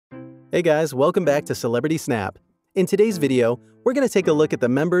Hey guys, welcome back to Celebrity Snap. In today's video, we're going to take a look at the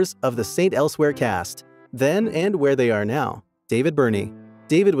members of the St. Elsewhere cast, then and where they are now. David Birney.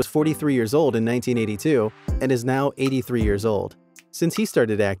 David was 43 years old in 1982 and is now 83 years old. Since he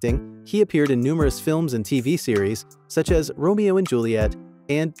started acting, he appeared in numerous films and TV series such as Romeo and Juliet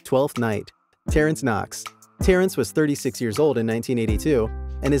and Twelfth Night. Terence Knox. Terence was 36 years old in 1982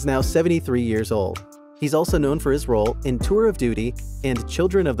 and is now 73 years old. He's also known for his role in Tour of Duty and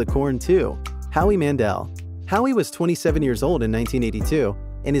Children of the Corn 2. Howie Mandel. Howie was 27 years old in 1982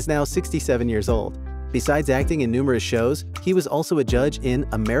 and is now 67 years old. Besides acting in numerous shows, he was also a judge in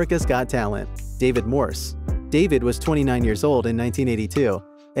America's Got Talent. David Morse. David was 29 years old in 1982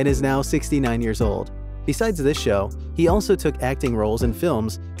 and is now 69 years old. Besides this show, he also took acting roles in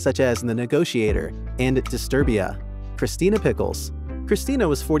films such as The Negotiator and Disturbia. Christina Pickles. Christina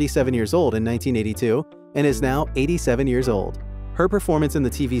was 47 years old in 1982 and is now 87 years old. Her performance in the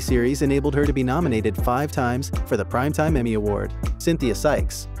TV series enabled her to be nominated 5 times for the Primetime Emmy Award. Cynthia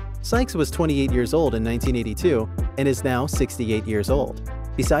Sikes. Sikes was 28 years old in 1982 and is now 68 years old.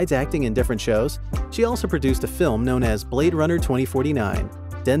 Besides acting in different shows, she also produced a film known as Blade Runner 2049.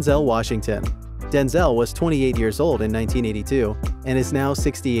 Denzel Washington. Denzel was 28 years old in 1982 and is now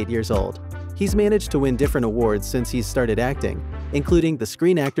 68 years old. He's managed to win different awards since he's started acting, including the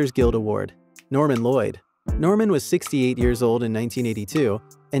Screen Actors Guild Award. Norman Lloyd. Norman was 68 years old in 1982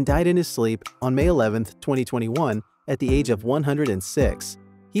 and died in his sleep on May 11, 2021 at the age of 106.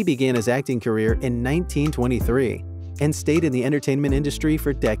 He began his acting career in 1923 and stayed in the entertainment industry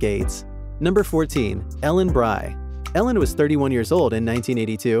for decades. Number 14. Ellen Bry. Ellen was 31 years old in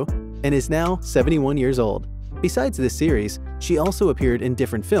 1982 and is now 71 years old. Besides this series, she also appeared in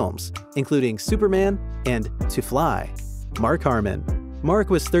different films, including Superman and To Fly. Mark Harmon. Mark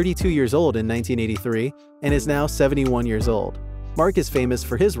was 32 years old in 1983 and is now 71 years old. Mark is famous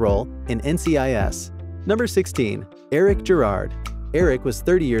for his role in NCIS. Number 16. Eric Gerard. Eric was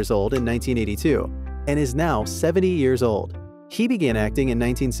 30 years old in 1982 and is now 70 years old. He began acting in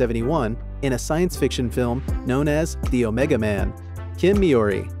 1971 in a science fiction film known as The Omega Man. Kim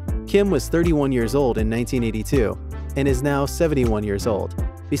Miyori. Kim was 31 years old in 1982 and is now 71 years old.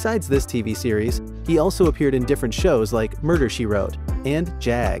 Besides this TV series, he also appeared in different shows like Murder, She Wrote and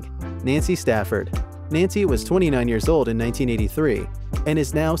Jag. Nancy Stafford. Nancy was 29 years old in 1983 and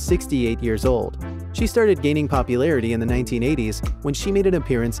is now 68 years old. She started gaining popularity in the 1980s when she made an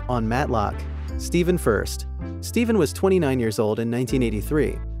appearance on Matlock. Stephen Furst. Stephen was 29 years old in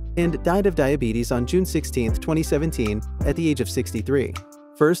 1983 and died of diabetes on June 16, 2017 at the age of 63.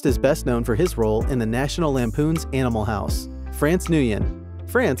 Furst is best known for his role in the National Lampoon's Animal House. France Nuyen.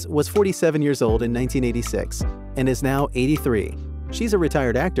 France was 47 years old in 1986 and is now 83. She's a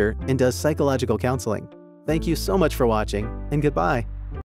retired actor and does psychological counseling. Thank you so much for watching, and goodbye.